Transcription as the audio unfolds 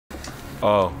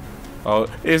Oh. Oh,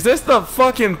 is this the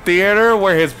fucking theater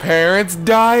where his parents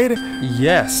died?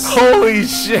 Yes. Holy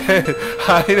shit.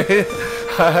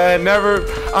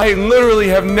 I literally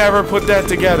have never put that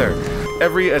together.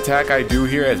 Every attack I do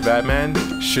here as Batman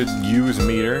should use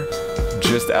meter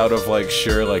just out of like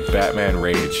sheer like Batman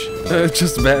rage.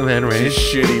 Just Batman rage.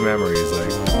 Just shitty memories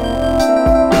like.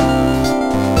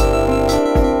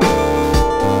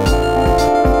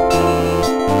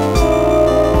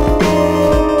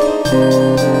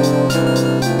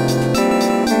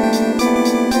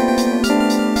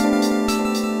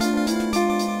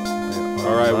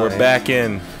 Back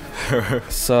in.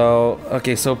 So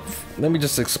okay, so let me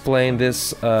just explain this.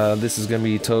 This is gonna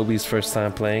be Toby's first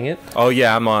time playing it. Oh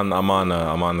yeah, I'm on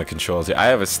the controls. I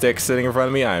have a stick sitting in front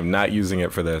of me. I am not using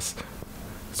it for this.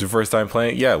 It's your first time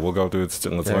playing it? Yeah, we'll go through it.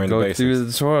 Let's learn the basics. Go through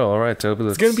the tutorial. All right, Toby.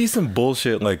 It's gonna be some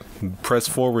bullshit like press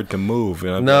forward to move. You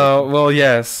know? No, well,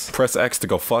 yes. Press X to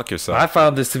go fuck yourself. I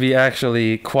found this to be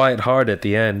actually quite hard at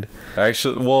the end.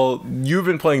 Actually, well, you've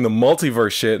been playing the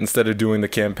multiverse shit instead of doing the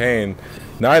campaign.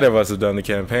 Neither of us have done the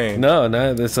campaign. No.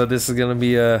 So this is gonna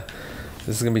be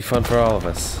fun for all of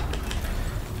us.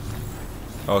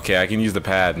 Okay, I can use the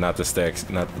pad, not the sticks.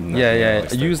 Not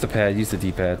yeah. Use the pad. Use the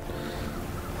D-pad.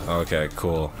 Okay,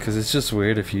 cool. Because it's just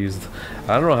weird if you use...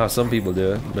 I don't know how some people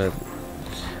do it, but...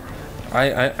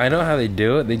 I know how they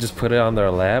do it. They just put it on their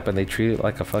lap and they treat it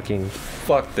like a fucking...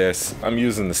 Fuck this. I'm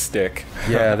using the stick.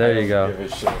 Yeah, there you go.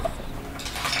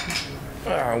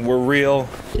 We're real.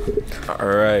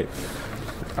 Alright.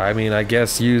 I mean, I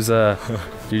guess you're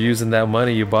using that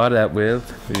money you bought that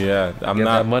with. Yeah, I'm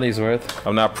not... that money's worth.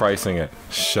 I'm not pricing it.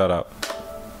 Shut up.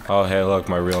 Oh, hey, look,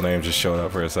 my real name just showed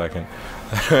up for a second.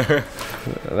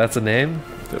 That's a name?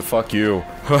 Fuck you.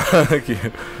 I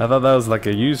thought that was like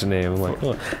a username. I'm like,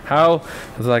 oh, how?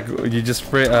 It's like you just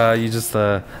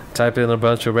type in a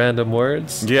bunch of random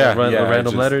words. Yeah,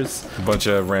 random letters. A bunch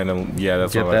of random. Yeah,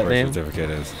 that's what my birth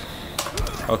certificate is.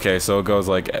 Okay, so it goes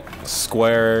like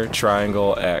square,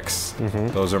 triangle, X.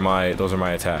 Those are my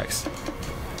attacks.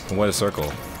 And what is circle?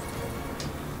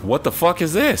 What the fuck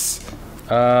is this?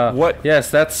 What? Yes,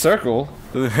 that's circle.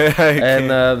 And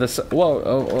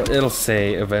it'll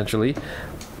say eventually,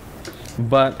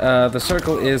 but the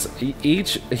circle is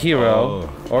each hero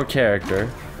or character,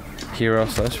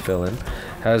 hero/villain,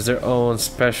 has their own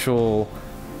special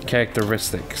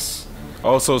characteristics.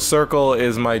 Oh, so circle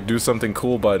is my do something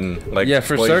cool button, like yeah.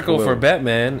 For Blaze circle Blue. For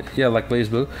Batman, yeah, like Blaze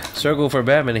Blue. Circle for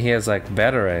Batman, he has like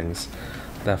batarangs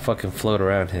that fucking float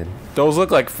around him. Those look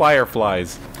like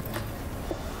fireflies.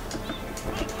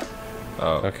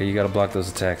 Oh. Okay, you gotta block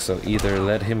those attacks. So either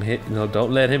let him hit. No,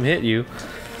 don't let him hit you.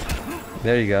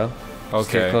 There you go. Okay.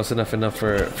 Stay close enough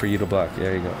for you to block.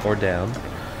 There you go. Or down.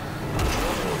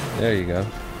 There you go.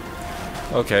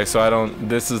 Okay, so I don't.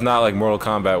 This is not like Mortal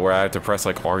Kombat where I have to press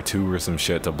like R2 or some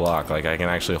shit to block. Like I can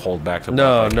actually hold back to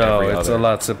block. No, it's a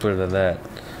lot simpler than that.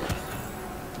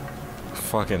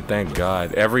 Fucking thank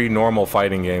God. Every normal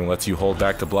fighting game lets you hold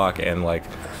back to block, and like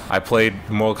I played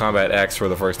Mortal Kombat X for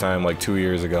the first time like 2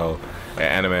 years ago at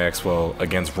Anime Expo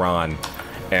against Ron,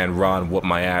 and Ron whooped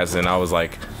my ass, and I was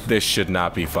like, this should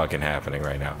not be fucking happening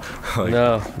right now. Like,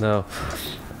 no.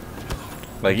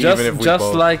 Like just, even if we just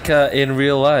both, like in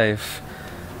real life,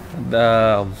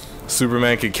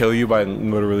 Superman could kill you by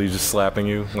literally just slapping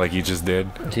you like he just did.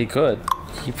 He could.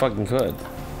 He fucking could.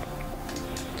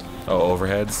 Oh,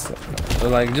 overheads?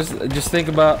 Like just think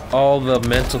about all the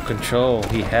mental control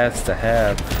he has to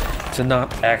have to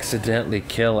not accidentally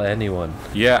kill anyone.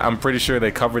 Yeah, I'm pretty sure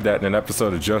they covered that in an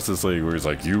episode of Justice League where he's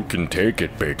like, you can take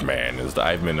it, big man, as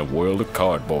I'm in a world of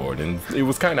cardboard. And it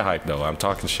was kind of hype, though. I'm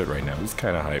talking shit right now. It was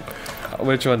kind of hype.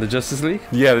 Which one, the Justice League?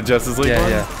 Yeah, the Justice League one?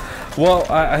 Yeah. Well,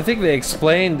 I think they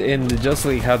explained in the Justice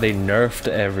League how they nerfed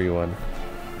everyone.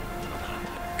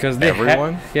 Because they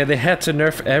had to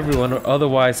nerf everyone, or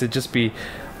otherwise it'd just be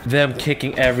them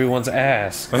kicking everyone's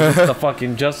ass. It's the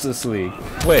fucking Justice League.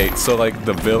 Wait, so like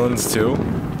the villains too?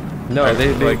 No,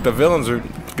 they like the villains are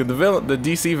the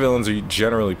DC villains are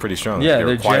generally pretty strong. Yeah,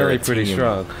 they're generally pretty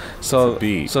strong. So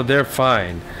they're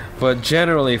fine. But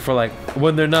generally, for like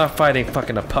when they're not fighting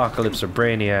fucking Apocalypse or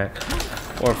Brainiac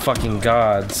or fucking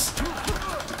gods,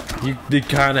 you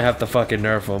kind of have to fucking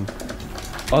nerf them.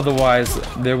 Otherwise,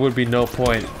 there would be no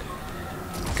point.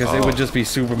 Because it would just be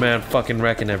Superman fucking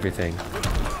wrecking everything.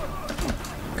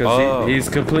 Because he's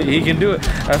complete. He can do it.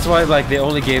 That's why, like, they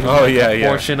only gave him a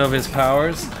portion of his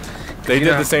powers. They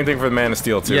did the same thing for the Man of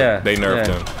Steel too. Yeah, they nerfed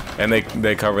him, and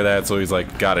they cover that, so he's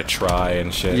like gotta try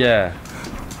and shit. Yeah.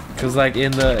 Because like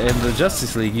in the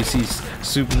Justice League, you see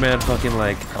Superman fucking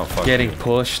like getting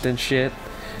pushed and shit.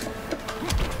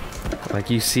 Like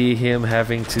you see him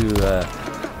having to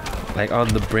like on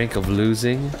the brink of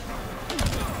losing.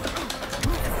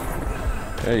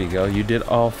 There you go. You did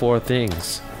all 4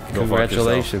 things.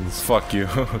 Congratulations. Fuck you.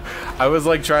 I was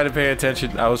like trying to pay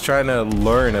attention. I was trying to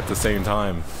learn at the same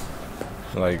time.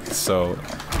 Like, so.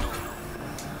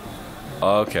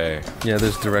 Okay. Yeah,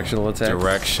 there's directional attacks.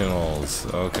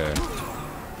 Directionals. Okay.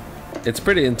 It's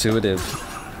pretty intuitive.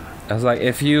 I was like,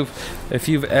 if you've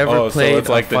ever played so it's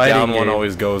like a the fighting down game, one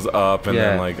always goes up, and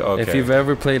then like, okay. If you've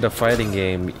ever played a fighting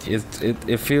game,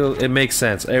 it makes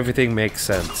sense. Everything makes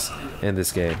sense in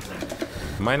this game.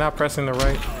 Am I not pressing the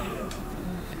right?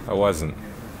 I wasn't.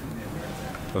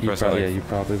 You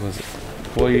probably wasn't.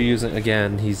 Well, you're using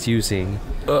again. He's using.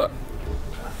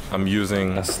 I'm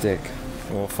using a stick.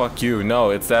 Well, fuck you. No,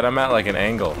 it's that I'm at like an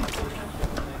angle.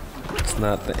 It's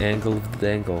not the angle of the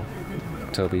angle,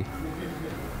 Toby.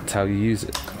 It's how you use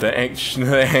it. The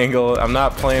angle. I'm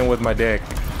not playing with my dick.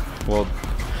 Well,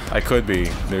 I could be.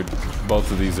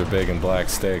 Both of these are big and black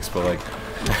sticks, but like,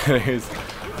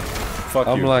 fuck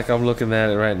you. I'm looking at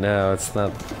it right now. It's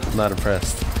not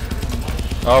impressed.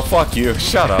 Oh, fuck you.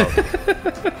 Shut up.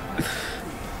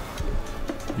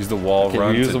 Use the wall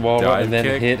run. Use the wall run and then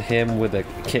kick. hit him with a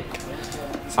kick.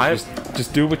 So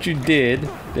just do what you did.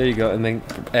 There you go, and then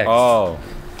X. Oh.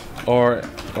 Or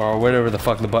whatever the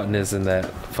fuck the button is in that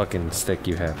fucking stick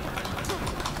you have.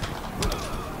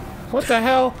 What the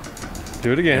hell?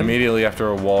 Do it again. Immediately after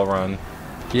a wall run.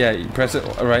 Yeah, you press it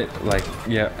right, like,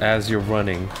 yeah, as you're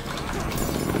running.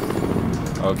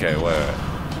 Okay, wait.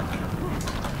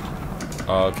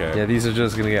 Okay. Yeah, these are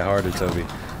just gonna get harder, Toby.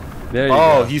 There you go.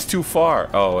 Oh, he's too far.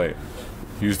 Oh, wait.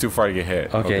 He was too far to get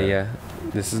hit. Okay, yeah.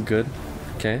 This is good.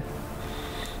 Okay.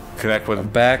 Connect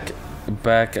with... Back,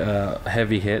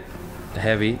 heavy hit.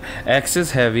 Heavy. X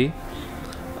is heavy.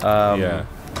 Yeah.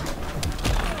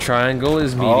 Triangle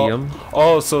is medium.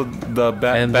 Oh, so the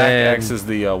back X is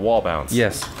the wall bounce.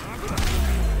 Yes.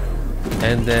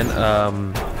 And then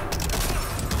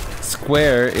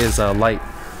square is a light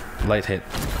hit.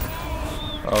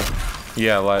 Oh,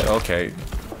 yeah, okay.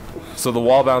 So the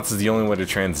wall bounce is the only way to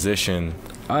transition.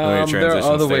 There are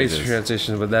other ways to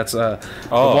transition, but that's the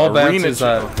wall bounce is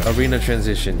arena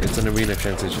transition. It's an arena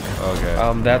transition.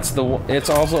 Okay. It's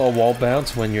also a wall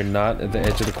bounce when you're not at the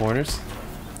edge of the corners,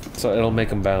 so it'll make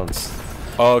them bounce.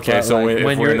 Oh, okay, but so like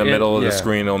if we're in the middle of the yeah.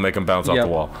 screen, it'll make them bounce off the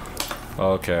wall.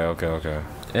 Okay.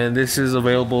 And this is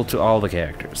available to all the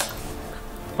characters.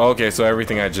 Okay, so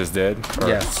everything I just did? Or?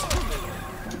 Yes.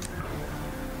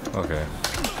 Okay.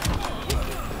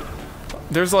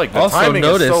 There's like, the timing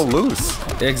is so loose.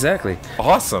 Exactly.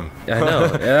 Awesome. I know.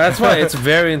 That's why it's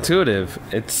very intuitive.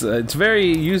 It's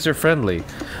very user-friendly.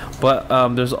 But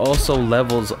there's also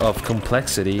levels of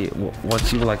complexity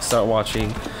once you like start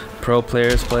watching pro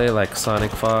players play, like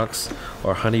Sonic Fox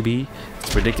or Honeybee.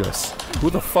 It's ridiculous. Who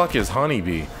the fuck is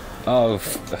Honeybee? Oh,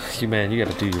 man, you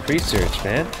gotta do your research,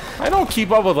 man. I don't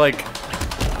keep up with like...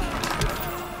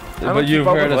 But you've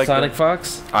heard of Sonic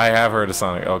Fox? I have heard of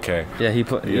Sonic. Okay. Yeah,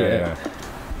 yeah.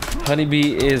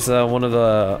 Honeybee is one of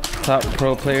the top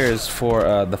pro players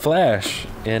for the Flash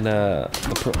in the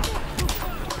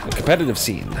competitive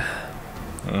scene.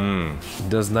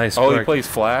 Does nice work. Oh, he plays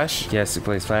Flash? Yes, he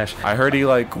plays Flash. I heard he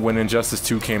like when Injustice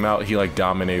 2 came out, he like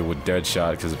dominated with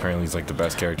Deadshot because apparently he's like the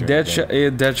best character.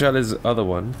 Deadshot is the other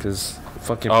one because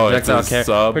fucking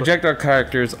projectile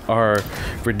characters are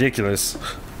ridiculous.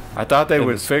 I thought they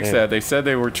would fix that. They said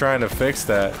they were trying to fix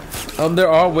that. There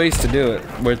are ways to do it,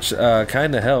 which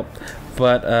kind of help,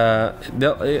 but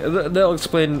they'll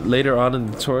explain later on in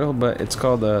the tutorial. But it's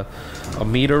called a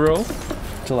meter roll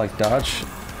to like dodge,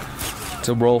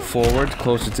 to roll forward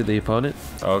closer to the opponent.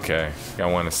 Okay, I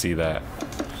want to see that.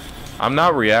 I'm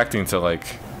not reacting to like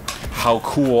how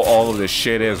cool all of this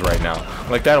shit is right now.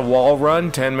 Like that wall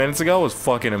run 10 minutes ago was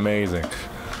fucking amazing.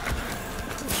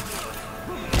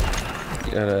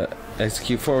 Gotta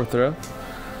execute forward throw.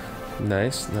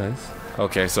 Nice.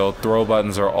 Okay, so throw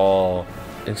buttons are all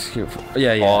execute.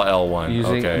 All L1.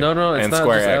 Using, okay. No, it's and not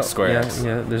square just X, square X.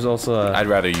 Yeah. There's also. I'd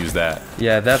rather use that.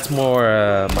 Yeah, that's more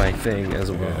my thing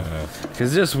as well.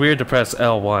 Because it's just weird to press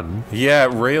L1. Yeah,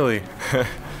 really.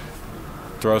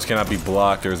 Throws cannot be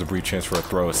blocked. There is a brief chance for a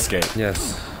throw escape.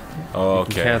 Yes. Oh, you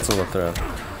okay. can cancel the throw.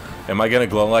 Am I gonna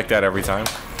glow like that every time?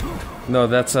 No,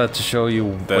 that's to show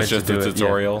you. That's just the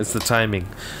tutorial. Yeah, it's the timing.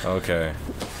 Okay.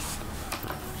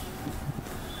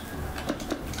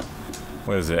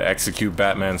 What is it? Execute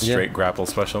Batman straight grapple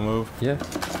special move? Yeah.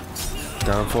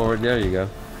 Down forward. There you go.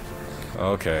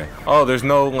 Okay. Oh, there's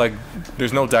no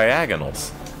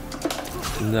diagonals.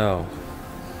 No.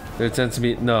 There tends to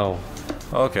be no.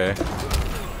 Okay.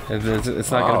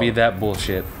 It's not gonna be that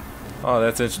bullshit. Oh,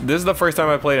 that's it. This is the first time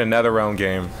I played a NetherRealm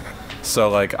game. So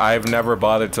like I've never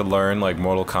bothered to learn like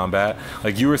Mortal Kombat.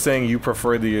 Like you were saying, you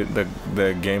prefer the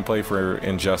gameplay for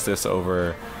Injustice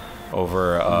over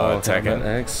Tekken.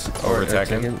 X over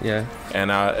Tekken. Yeah. And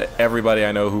everybody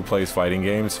I know who plays fighting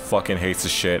games fucking hates the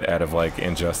shit out of like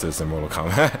Injustice and Mortal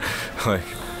Kombat. Like,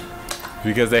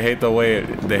 because they hate the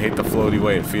floaty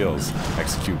way it feels.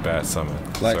 Execute bat summon.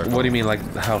 Like, circle. what do you mean, like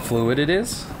how fluid it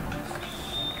is?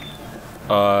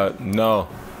 No,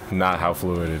 not how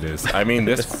fluid it is. I mean,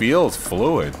 this feels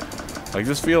fluid. Like,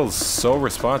 this feels so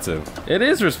responsive. It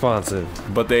is responsive.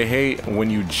 But they hate when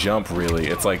you jump, really.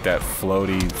 It's like that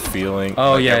floaty feeling.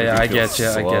 Oh, like yeah, I get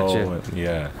you.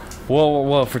 Yeah.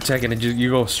 Well, for Tekken, you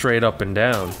go straight up and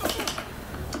down.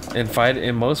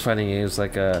 In most fighting games,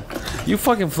 like, you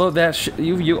fucking float that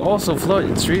you also float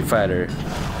in Street Fighter.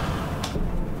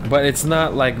 But it's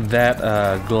not like that,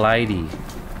 glidey.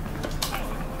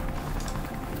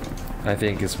 I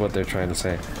think is what they're trying to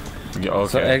say. Yeah,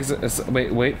 okay. So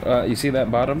wait. You see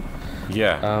that bottom?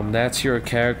 Yeah. That's your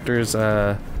character's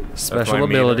special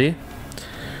ability.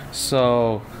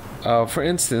 So, for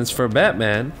instance, for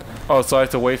Batman. Oh, so I have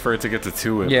to wait for it to get to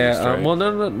 2 at least, right? Well,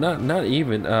 no, not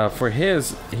even. For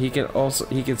his, he can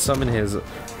summon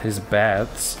his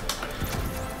bats.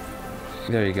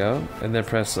 There you go, and then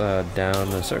press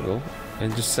down the circle,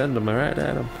 and just send them right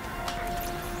at him.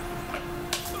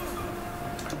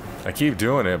 I keep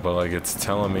doing it, but like it's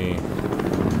telling me.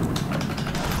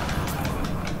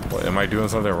 What, am I doing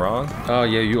something wrong? Oh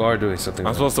yeah, you are doing something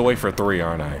wrong. I'm supposed to wait for 3,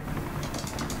 aren't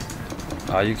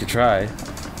I? You could try.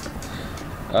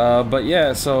 But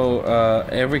yeah, so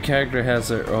every character has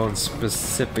their own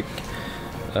specific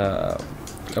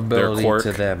ability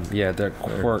to them. Yeah, their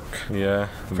quirk. Yeah.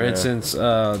 For instance,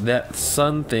 that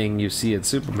sun thing you see at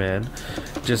Superman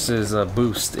just is a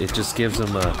boost. It just gives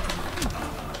him a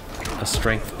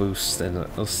strength boost and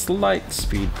a slight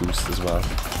speed boost as well.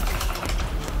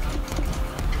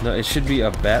 No, it should be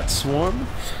a bat swarm,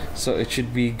 so it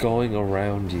should be going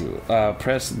around you.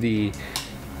 Press the...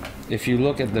 If you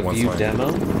look at the view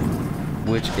demo,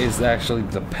 which is actually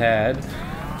the pad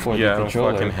for the controller.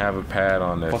 I don't fucking have a pad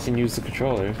on this. Fucking use the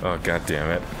controller. Oh, god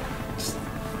damn it.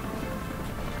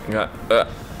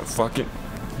 Fucking...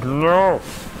 No!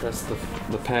 Press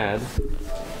the pad.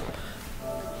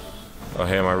 Oh,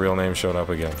 hey, my real name showed up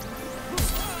again.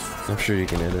 I'm sure you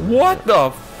can edit it. What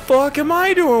the fuck am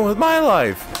I doing with my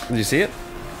life? Did you see it?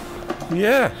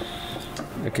 Yeah.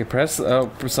 Okay, press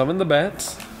summon the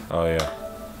bats. Oh, yeah.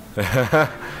 I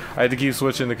had to keep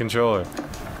switching the controller.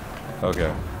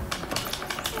 Okay.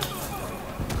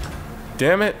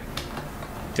 Damn it.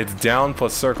 It's down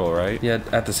plus circle, right? Yeah,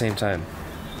 at the same time.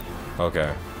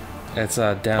 Okay. It's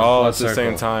down plus circle. Oh, it's the circle.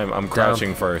 same time. I'm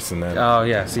crouching first and then... Oh,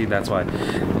 yeah, see, that's why.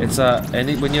 It's,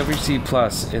 whenever you see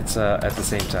plus, it's, at the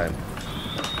same time.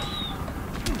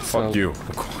 Fuck you.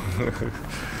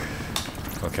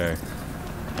 Okay.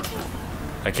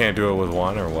 I can't do it with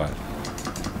 1 or what?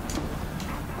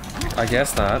 I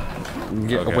guess not.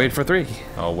 Okay. Wait for 3.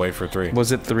 I'll wait for 3.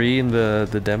 Was it 3 in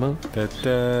the demo?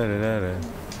 The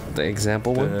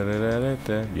example one?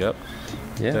 Yep.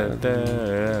 Yeah.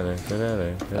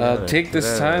 Take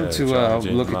this time to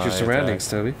look at your surroundings,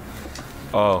 Toby.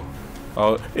 Oh.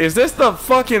 Is this the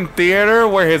fucking theater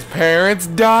where his parents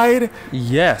died?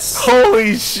 Yes.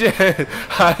 Holy shit.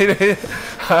 I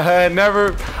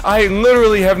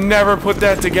literally have never put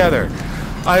that together.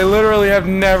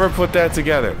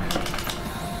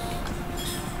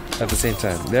 At the same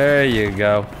time. There you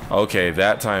go. Okay,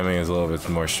 that timing is a little bit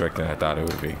more strict than I thought it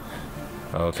would be.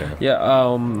 Okay. Yeah,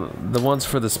 the ones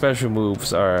for the special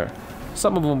moves are...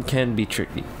 Some of them can be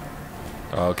tricky.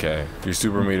 Okay. Your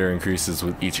super meter increases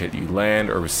with each hit you land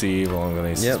or receive along with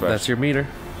any special. Yep, that's your meter.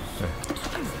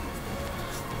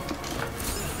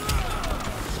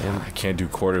 And I can't do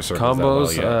quarter circles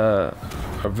combos that well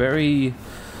yet. Are very...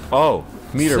 Oh,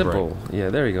 meter simple. burn. Yeah,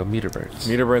 there you go, meter burns.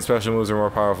 Meter burn special moves are more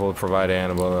powerful to provide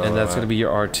animal. And that's going to be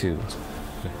your R2.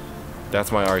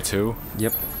 That's my R2?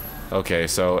 Yep. Okay,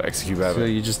 so execute that. So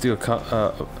you just do a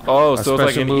so it's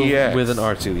like an EX with an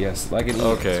R2, yes, like an EX.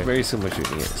 Okay. It's very similar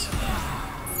to an EX.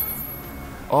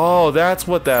 Oh, that's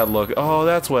what that look. Oh,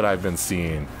 that's what I've been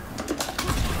seeing.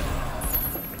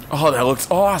 Oh, that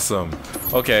looks awesome.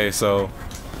 Okay, so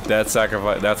that's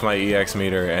my EX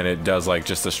meter, and it does like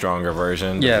just a stronger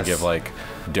version. Yes. To give like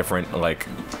different like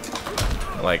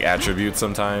attributes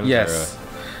sometimes. Yes.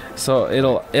 So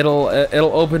it'll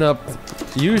open up.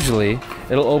 Usually,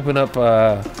 it'll open up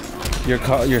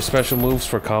your special moves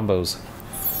for combos.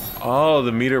 Oh,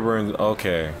 the meter burns.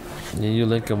 Okay. And you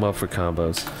link them up for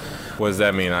combos. What does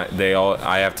that mean?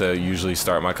 I have to usually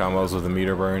start my combos with a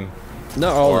meter burn?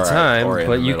 Not all the time,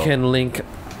 but you can link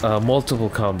multiple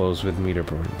combos with meter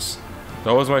burns.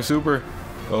 That was my super.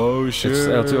 Oh shit. It's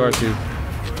L2 R2.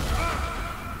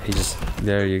 He just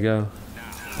there you go.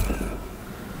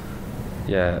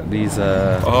 Yeah, these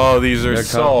oh, these are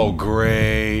so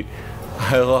great.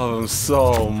 I love them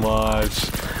so much.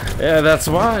 Yeah, that's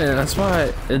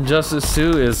why Injustice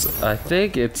 2 is, I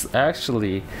think it's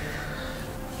actually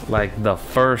like the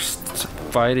first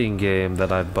fighting game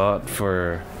that I bought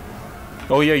for.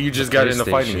 Oh yeah, you just got into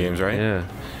fighting games, right? Yeah.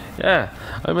 Yeah.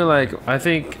 I mean, like, I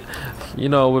think, you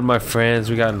know, with my friends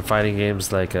we got in fighting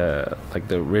games like the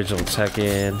original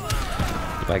Tekken,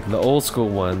 like the old school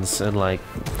ones, and like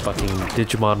fucking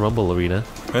Digimon Rumble Arena.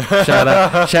 shout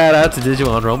out to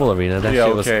Digimon Rumble Arena. That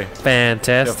shit was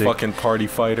fantastic. Yeah, fucking party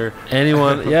fighter.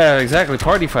 Anyone? Yeah, exactly.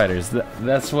 Party fighters.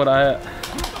 That's what I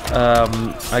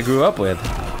grew up with.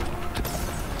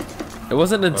 It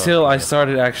wasn't until I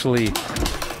started actually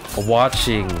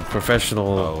watching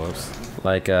professional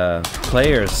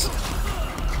players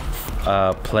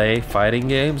play fighting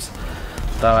games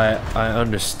that I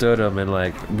understood them and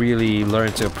like really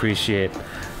learned to appreciate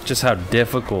just how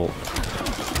difficult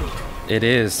it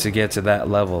is to get to that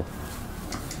level.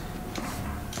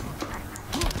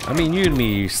 I mean, you and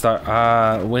me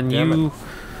start when you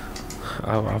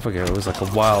I forget, it was like a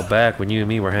while back when you and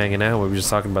me were hanging out. We were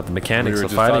just talking about the mechanics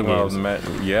of fighting games.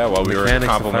 While we were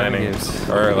complimenting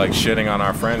or like shitting on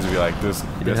our friends, we'd be like, this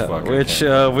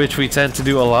fucking which we tend to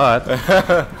do a lot.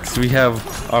 Cause we have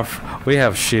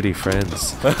shitty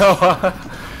friends.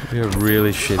 We have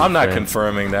really shitty. I'm not friends.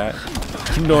 confirming that,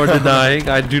 nor denying.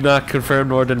 I do not confirm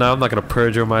nor deny. I'm not gonna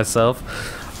perjure myself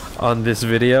on this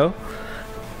video.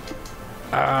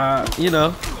 You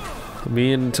know.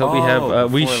 Me and Toby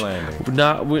have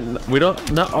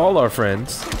not all our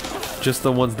friends, just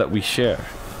the ones that we share.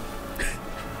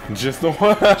 Just the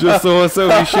ones that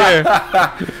we share.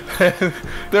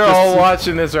 They're all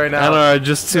watching this right now. And are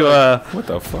just to what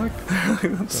the fuck?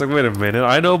 It's like, wait a minute,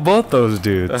 I know both those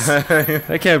dudes.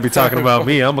 They can't be talking about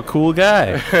me. I'm a cool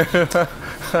guy.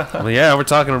 Well, yeah, we're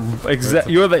talking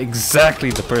you're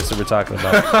exactly the person we're talking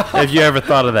about. If you ever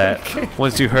thought of that,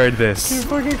 once you heard this. You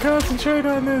fucking concentrate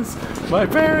on this. My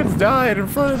parents died in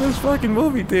front of this fucking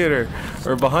movie theater,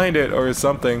 or behind it, or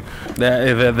something.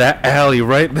 That alley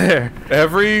right there.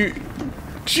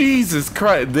 Jesus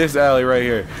Christ, this alley right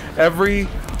here.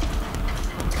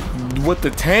 With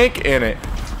the tank in it.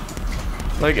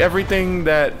 Like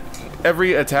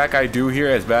every attack I do here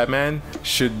as Batman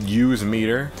should use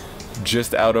meter.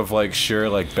 Just out of like sheer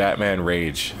like Batman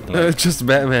rage. Like, just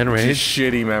Batman rage. Just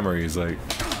shitty memories. Like,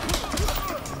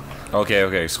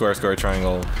 okay, square,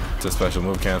 triangle to special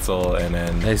move cancel, and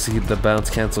then I see the bounce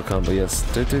cancel combo. Yes.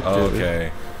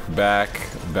 Okay, back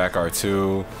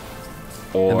R2,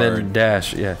 or and then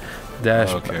dash. Yeah,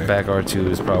 dash back R2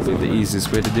 is probably the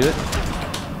easiest way to do it.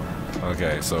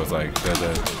 Okay, so it's like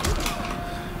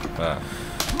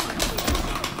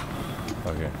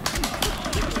okay.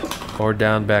 Or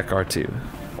down back R2.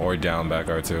 Or down back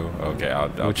R2. Okay, I'll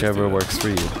whichever works for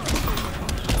you.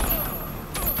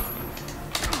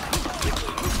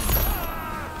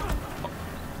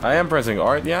 I am pressing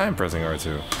R. Yeah, I am pressing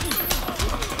R2.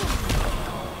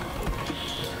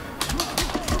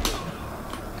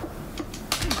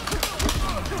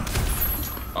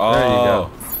 Oh, there you go.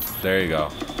 There you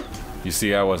go. You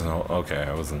see, I wasn't. Okay,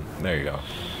 I wasn't. There you go.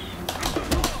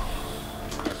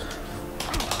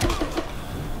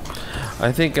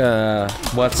 I think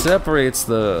what separates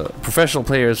the professional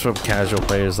players from casual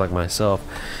players like myself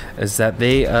is that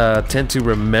they tend to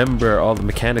remember all the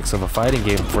mechanics of a fighting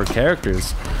game for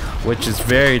characters, which is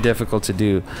very difficult to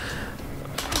do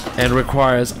and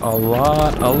requires a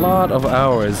lot of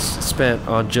hours spent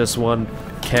on just one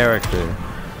character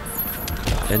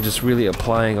and just really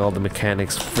applying all the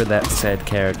mechanics for that said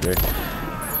character.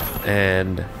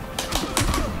 And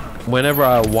whenever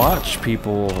I watch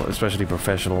people, especially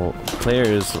professional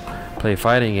players, play a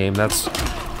fighting game, that's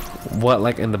what,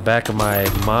 like, in the back of my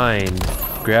mind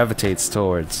gravitates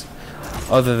towards,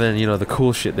 other than, you know, the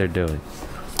cool shit they're doing.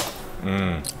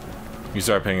 You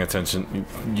start paying attention.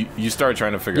 You start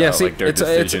trying to figure out like their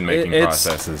decision-making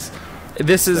processes.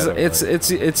 This is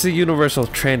it's a universal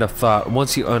train of thought.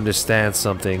 Once you understand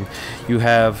something, you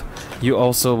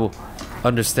also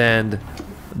understand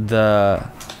the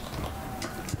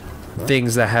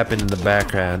things that happen in the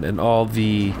background and all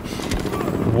the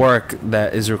work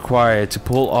that is required to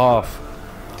pull off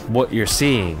what you're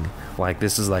seeing. Like,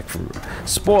 this is like for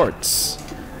sports,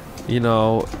 you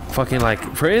know, fucking,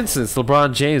 like, for instance,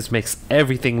 LeBron James makes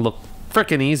everything look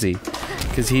freaking easy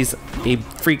because he's a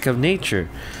freak of nature.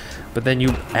 But then you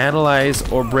analyze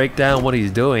or break down what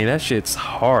he's doing, that shit's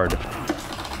hard.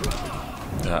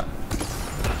 Yeah.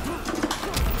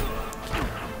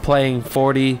 playing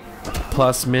 40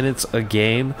 plus minutes a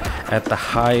game at the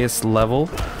highest level,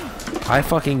 I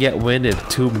fucking get winded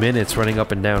 2 minutes running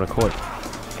up and down a court.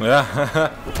 Yeah.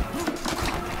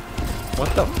 What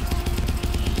the?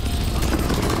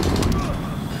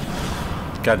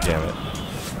 God damn it.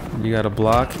 You gotta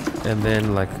block and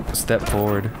then like step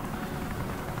forward.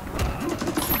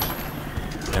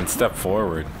 And step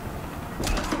forward.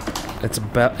 It's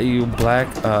about you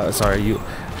black. Sorry, you.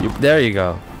 There you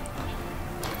go.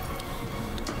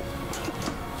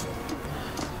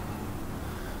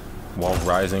 While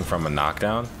rising from a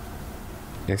knockdown.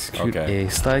 Execute a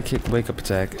slide kick, wake up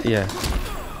attack. Yeah.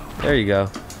 There you go.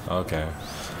 Okay.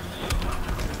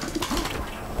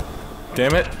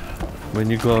 Damn it. When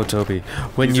you glow, Tobi.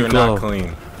 When These you are glow. not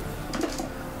clean.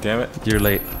 Damn it. You're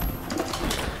late.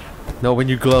 No, when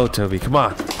you glow, Tobi. Come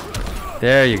on.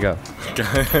 There you go.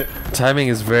 Timing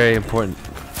is very important.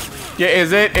 Yeah,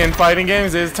 is it in fighting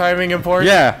games? Is timing important?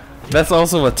 Yeah, that's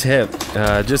also a tip.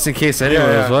 Just in case anyone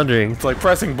was wondering. It's like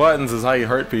pressing buttons is how you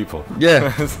hurt people.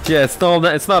 Yeah, yeah. It's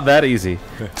not that easy.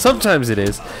 Sometimes it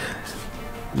is.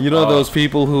 You know those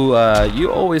people who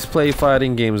you always play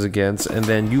fighting games against, and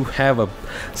then you have a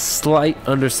slight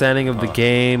understanding of the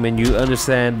game, and you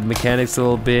understand mechanics a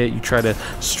little bit. You try to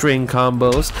string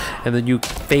combos, and then you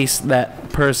face that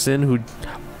person who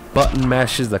button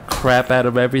mashes the crap out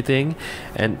of everything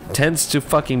and tends to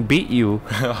fucking beat you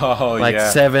like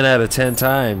 7 out of 10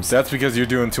 times. That's because you're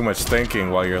doing too much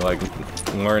thinking while you're like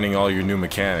learning all your new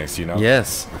mechanics, you know?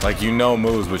 Yes. Like you know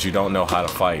moves, but you don't know how to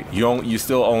fight. You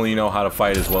still only know how to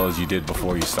fight as well as you did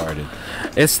before you started.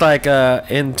 It's like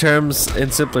in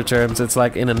simpler terms, it's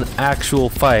like in an actual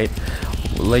fight.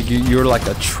 Like you're like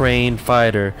a trained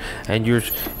fighter, and you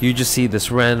just see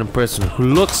this random person who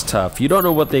looks tough. You don't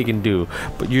know what they can do,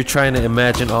 but you're trying to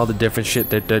imagine all the different shit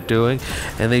that they're doing,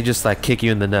 and they just like kick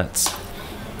you in the nuts,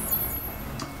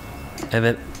 and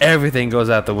then everything goes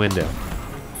out the window.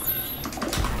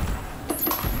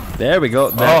 There we go.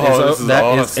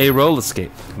 That is a roll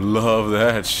escape. Love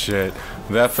that shit.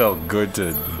 That felt good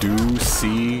to do,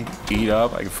 see, eat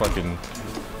up. I can fucking.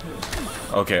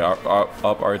 Okay, up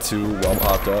R2 while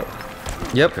popped up.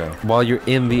 Yep. Okay. While you're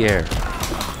in the air.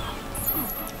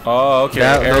 Oh, okay.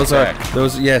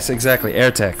 Those yes, exactly.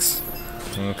 Air techs.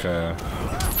 Okay.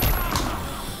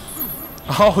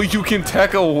 Oh, you can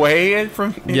tech away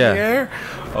from in the air?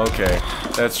 Okay.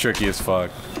 That's tricky as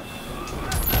fuck.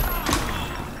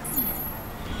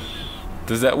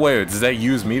 Does that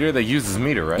use meter? That uses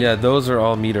meter, right? Yeah, those are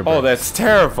all meter breaks. Oh, that's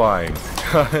terrifying.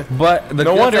 But the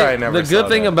good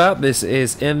thing that. about this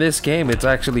is in this game it's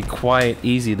actually quite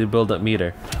easy to build up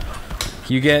meter.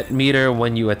 You get meter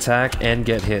when you attack and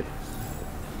get hit.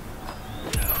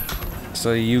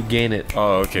 So you gain it.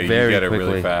 Oh, okay. Very you get it quickly.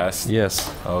 really fast.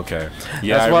 Yes. Okay.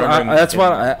 Yeah. That's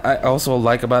what I also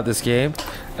like about this game,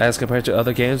 as compared to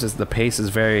other games, is the pace is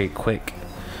very quick.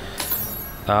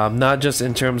 Not just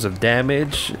in terms of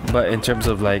damage, but in terms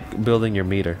of like building your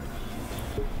meter.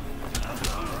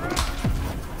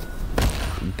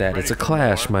 That is a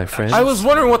clash, my friend. I was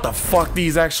wondering what the fuck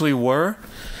these actually were.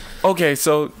 Okay,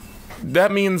 so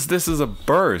that means this is a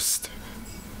burst.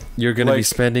 You're gonna be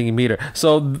spending meter.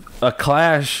 So a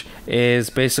clash is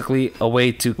basically a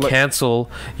way to cancel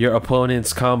your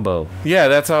opponent's combo. Yeah,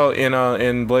 that's how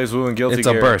in Blaze Blue and Guilty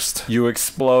Gear, it's a burst. You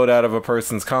explode out of a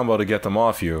person's combo to get them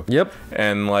off you. Yep.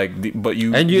 And like, but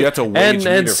you have to wage meter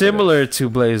and similar to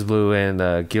Blaze Blue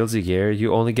and Guilty Gear,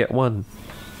 you only get one.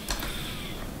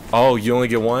 Oh, you only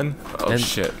get one? Oh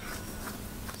shit.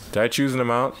 Did I choose an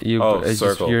amount?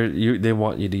 Circle. They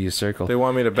want you to use circle. They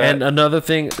want me to bet. And another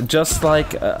thing, just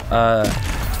like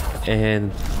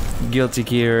in Guilty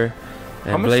Gear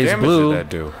and Blaze Blue, did that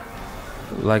do?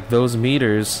 Like those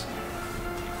meters,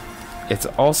 it's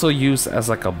also used as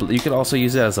like a. You can also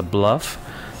use it as a bluff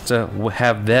to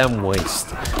have them waste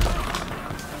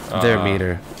their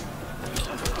meter.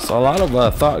 So a lot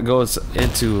of thought goes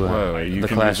into you the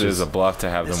can clashes. use it as a bluff to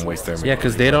have them waste their meter. Yeah,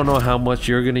 because they don't know how much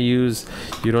you're gonna use.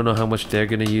 You don't know how much they're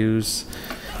gonna use.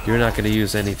 You're not gonna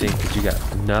use anything because you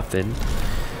got nothing.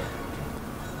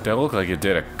 That looked like it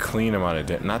did a clean amount of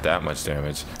damage. Not that much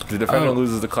damage. The defender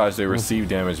loses the clash. They receive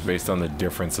damage based on the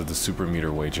difference of the super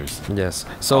meter wagers. Yes.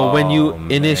 So when you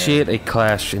initiate a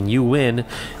clash and you win,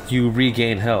 you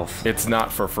regain health. It's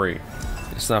not for free.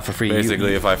 It's not for free.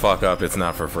 Basically, if I fuck up, it's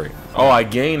not for free. Oh, I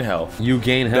gain health. You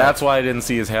gain health. That's why I didn't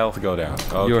see his health go down.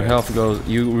 Okay. Your health goes.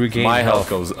 You regain. My health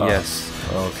goes up. Yes.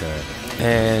 Okay.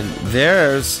 And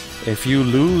theirs, if you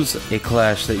lose a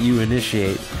clash that you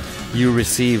initiate, you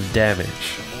receive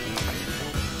damage.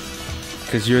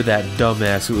 Because you're that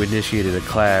dumbass who initiated a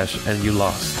clash and you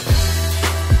lost.